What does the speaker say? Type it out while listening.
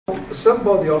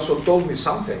somebody also told me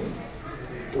something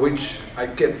which I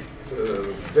kept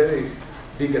very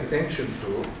big attention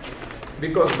to,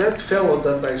 because that fellow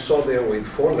that I saw there with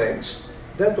 4 legs,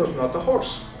 that was not a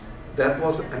horse, that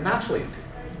was an athlete.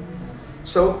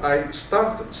 So I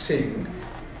started seeing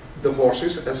the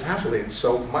horses as athletes.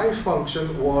 So my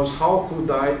function was, how could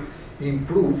I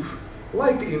improve,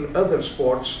 like in other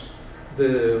sports,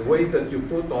 the way that you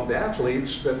put on the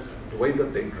athletes, the way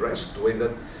that they dress, the way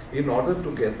that, in order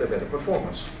to get a better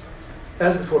performance.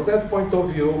 And for that point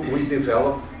of view, we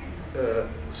developed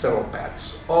several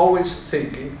paths, always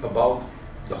thinking about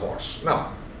the horse.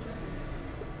 Now,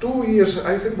 2 years,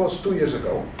 I think it was 2 years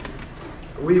ago,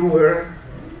 we were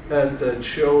at a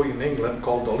show in England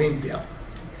called Olympia.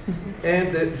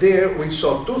 And there we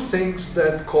saw 2 things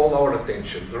that called our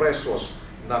attention. The rest was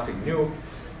nothing new,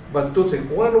 but 2 things.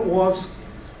 One was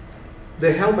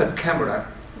the helmet camera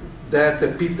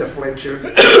that Peter Fletcher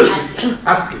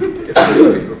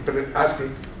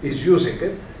is using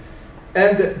it.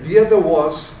 And the other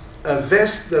was a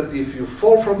vest that if you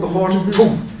fall from the horse,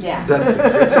 boom,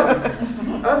 that fits up.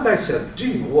 And I said,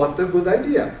 gee, what a good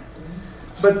idea.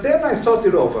 But then I thought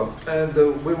it over, and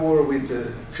we were with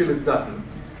Philip Dutton,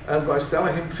 and I was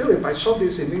telling him, Philip, I saw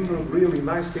this in England, really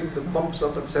nice thing, the bumps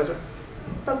up, etc.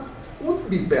 But wouldn't it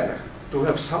be better to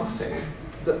have something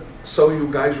that, so you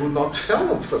guys would not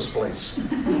fail in first place?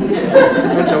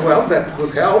 I said, well, that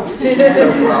would help.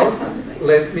 Well,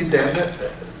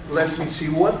 let me see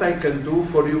what I can do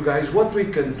for you guys, what we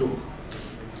can do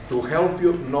to help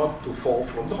you not to fall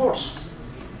from the horse,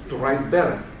 to ride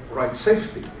better, ride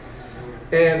safely.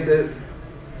 And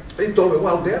he told me,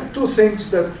 well, there are 2 things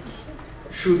that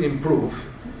should improve.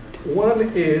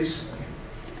 One is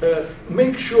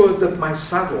make sure that my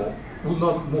saddle will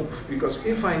not move, because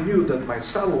if I knew that my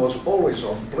saddle was always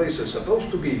on place it's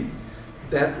supposed to be,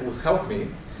 that would help me.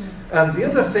 And the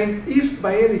other thing, if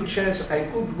by any chance I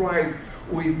could ride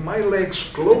with my legs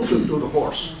closer to the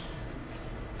horse,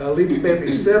 a little bit,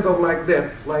 instead of like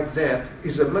that,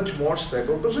 is a much more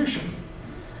stable position.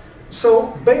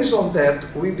 So based on that,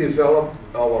 we developed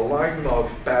our line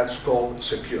of pads called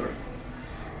Secure.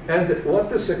 And what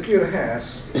the Secure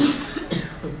has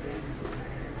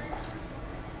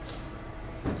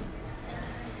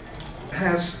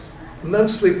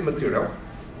non-slip material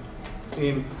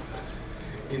in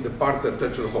the part that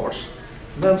touches the horse,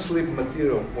 non-slip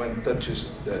material when it touches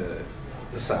the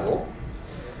saddle.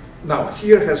 Now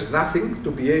here has nothing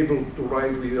to be able to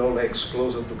ride with your legs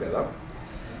closer together.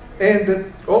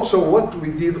 And also what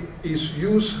we did is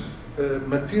use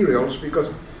materials, because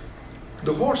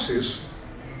the horses,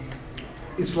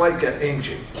 it's like an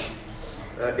engine.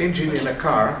 Engine in a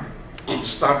car, it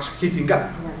starts heating up.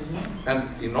 And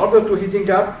in order to heating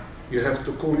up, you have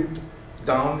to cool it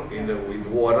down with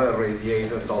water,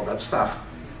 radiator, and all that stuff.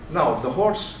 Now, the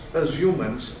horse, as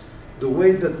humans, the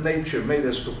way that nature made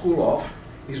us to cool off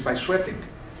is by sweating.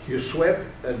 You sweat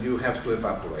and you have to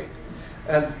evaporate.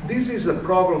 And this is a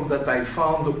problem that I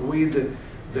found with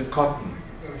the cotton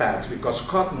pads, because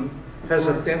cotton has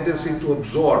a tendency to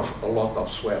absorb a lot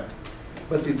of sweat,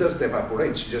 but it doesn't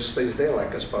evaporate, it just stays there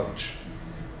like a sponge.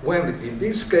 When in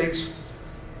this case,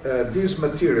 this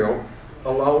material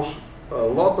allows a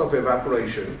lot of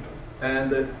evaporation,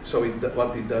 and so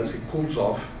what it does, it cools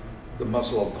off the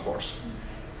muscle of the horse.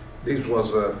 This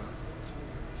was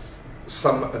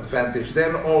some advantage.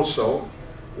 Then also,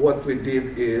 what we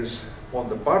did is, on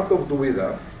the part of the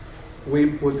wither, we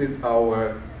put in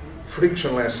our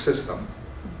frictionless system.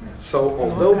 So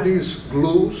although these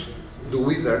glues, the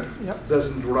wither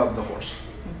doesn't rub the horse.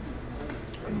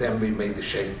 And then we made the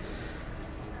shape.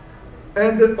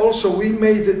 And also we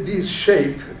made this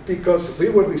shape because we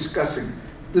were discussing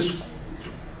this,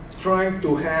 trying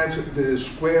to have the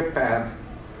square pad,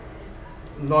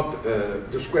 not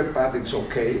the square pad, it's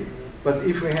okay, but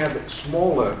if we have a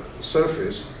smaller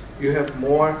surface, you have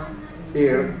more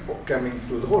air coming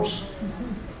to the horse.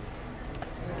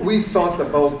 We thought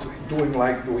about doing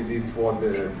like we did for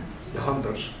the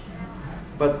hunters.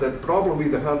 But the problem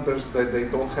with the hunters, that they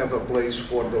don't have a place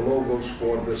for the logos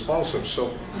for the sponsors.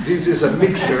 So this is a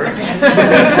mixture.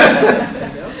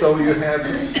 So you have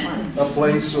a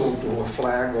place or a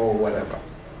flag or whatever.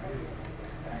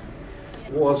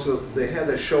 They had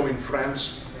a show in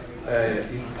France,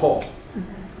 in Pau,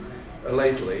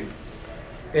 lately.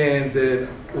 And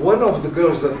one of the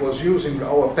girls that was using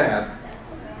our pad,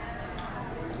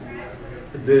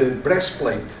 the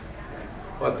breastplate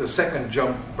at the second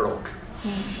jump broke.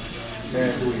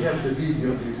 And we have the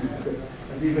video. This is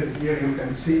and even here you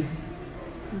can see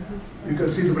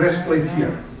the breastplate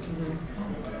here.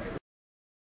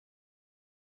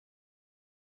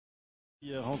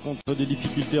 Rencontre des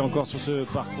difficultés encore sur ce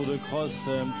parcours de cross,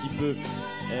 un petit peu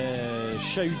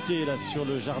chahuté là sur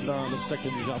le jardin, l'obstacle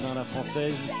du jardin à la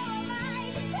française.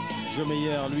 Joe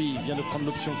Meyer, lui, vient de prendre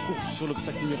l'option courte sur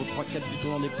l'obstacle numéro 3, 4 du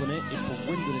tournant des poneys. Et pour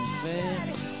Gwendolen Fer,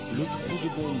 le trou de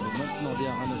bombe maintenant des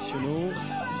haras nationaux.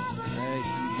 Avec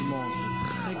une jument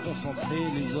très concentrée,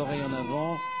 les oreilles en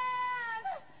avant.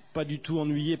 Pas du tout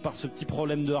ennuyé par ce petit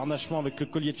problème de harnachement avec le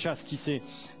collier de chasse qui s'est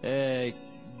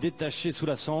détaché sous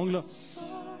la sangle.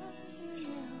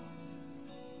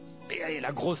 Et allez,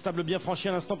 la grosse table bien franchie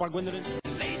à l'instant par Gwendolen.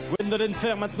 Gwendolen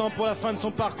Fer maintenant pour la fin de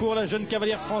son parcours, la jeune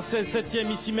cavalière française,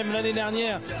 7e ici même l'année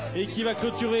dernière, et qui va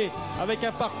clôturer avec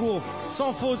un parcours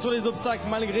sans faute sur les obstacles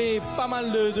malgré pas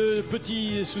mal de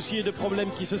petits soucis et de problèmes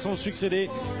qui se sont succédés.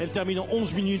 Elle termine en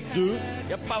 11 minutes 2, il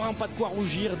n'y a pas vraiment pas de quoi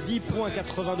rougir,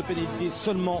 10,80 de pénalité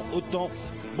seulement autant.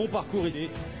 Bon parcours ici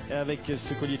avec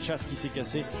ce collier de chasse qui s'est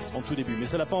cassé en tout début, mais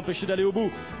ça l'a pas empêché d'aller au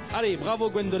bout. Allez, bravo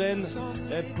Gwendolen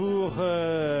pour